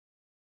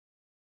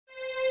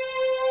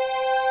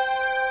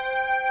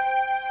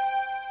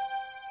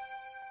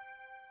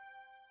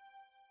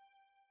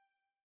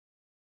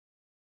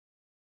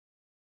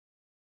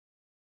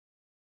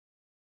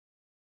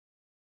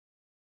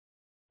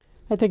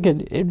I think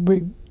it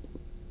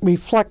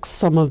reflects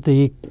some of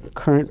the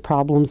current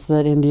problems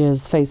that India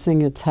is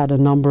facing. It's had a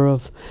number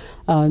of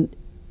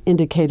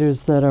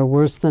indicators that are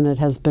worse than it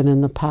has been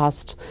in the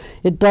past.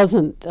 It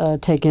doesn't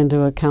take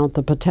into account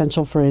the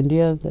potential for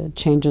India, the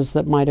changes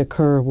that might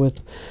occur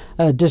with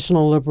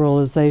additional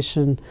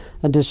liberalization,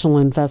 additional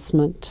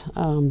investment.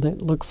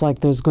 That looks like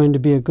there's going to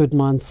be a good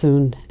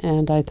monsoon,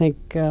 and I think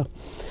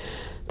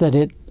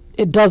that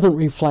it doesn't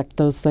reflect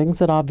those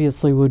things. It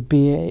obviously would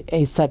be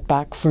a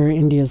setback for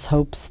India's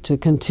hopes to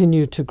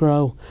continue to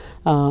grow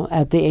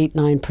at the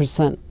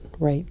 8–9%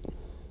 rate.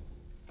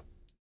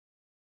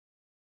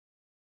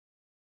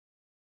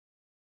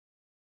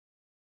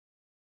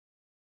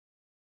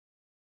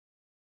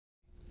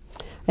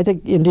 I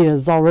think India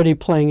is already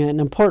playing an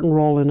important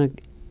role in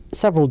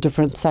several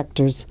different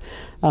sectors.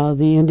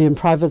 The Indian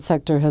private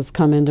sector has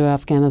come into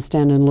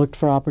Afghanistan and looked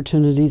for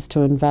opportunities to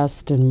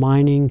invest in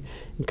mining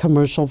and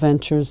commercial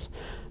ventures.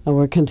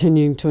 We're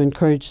continuing to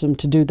encourage them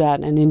to do that,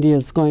 and India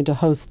is going to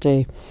host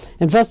a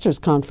investors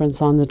conference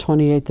on the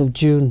 28th of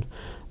June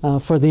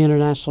for the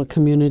international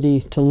community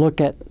to look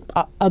at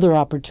other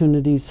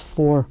opportunities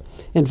for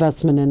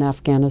investment in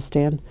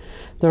Afghanistan.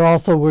 They're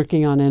also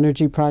working on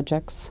energy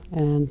projects,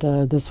 and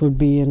this would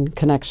be in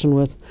connection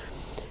with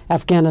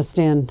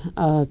Afghanistan,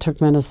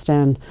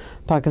 Turkmenistan,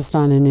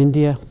 Pakistan, and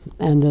India.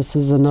 And this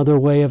is another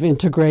way of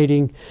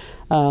integrating.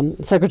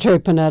 Secretary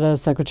Panetta,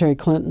 Secretary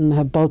Clinton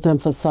have both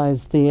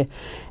emphasized the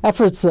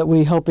efforts that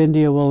we hope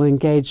India will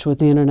engage with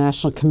the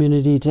international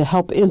community to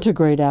help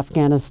integrate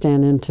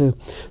Afghanistan into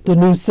the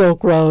new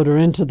Silk Road or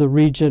into the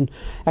region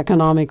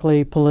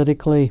economically,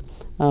 politically.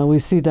 We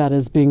see that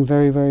as being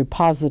very, very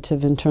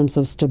positive in terms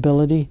of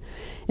stability.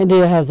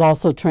 India has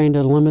also trained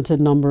a limited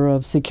number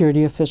of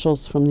security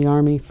officials from the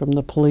Army, from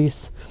the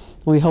police.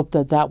 We hope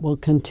that that will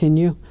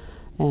continue,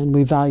 and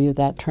we value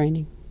that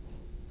training.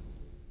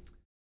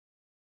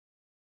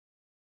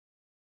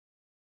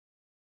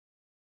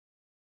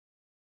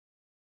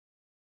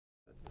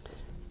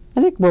 I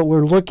think what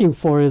we're looking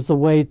for is a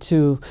way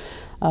to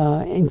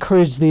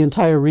encourage the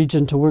entire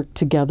region to work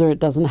together. It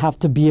doesn't have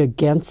to be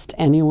against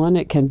anyone.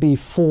 It can be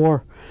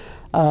for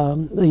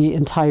the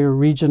entire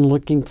region,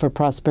 looking for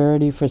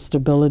prosperity, for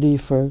stability,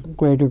 for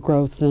greater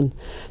growth and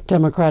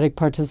democratic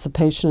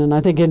participation. And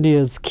I think India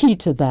is key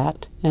to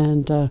that,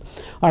 and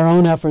our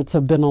own efforts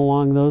have been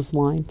along those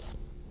lines.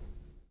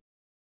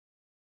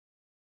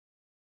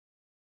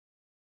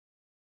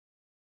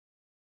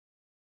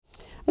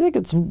 I think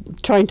it's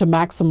trying to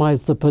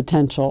maximize the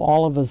potential.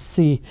 All of us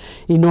see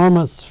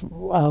enormous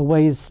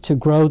ways to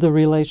grow the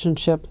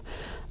relationship,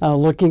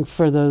 looking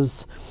for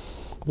those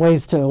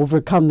ways to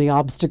overcome the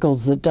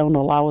obstacles that don't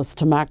allow us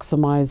to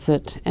maximize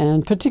it.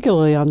 And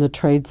particularly on the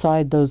trade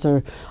side, those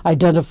are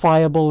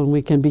identifiable and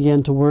we can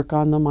begin to work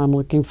on them. I'm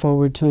looking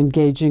forward to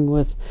engaging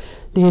with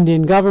the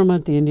Indian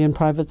government, the Indian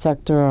private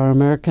sector, our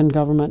American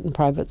government and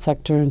private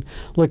sector, and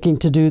looking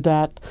to do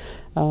that.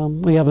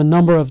 We have a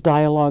number of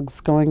dialogues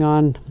going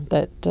on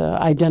that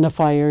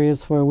identify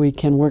areas where we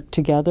can work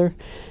together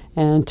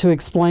and to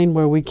explain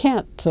where we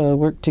can't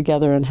work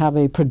together and have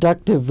a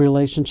productive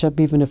relationship,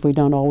 even if we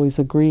don't always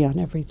agree on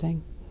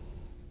everything.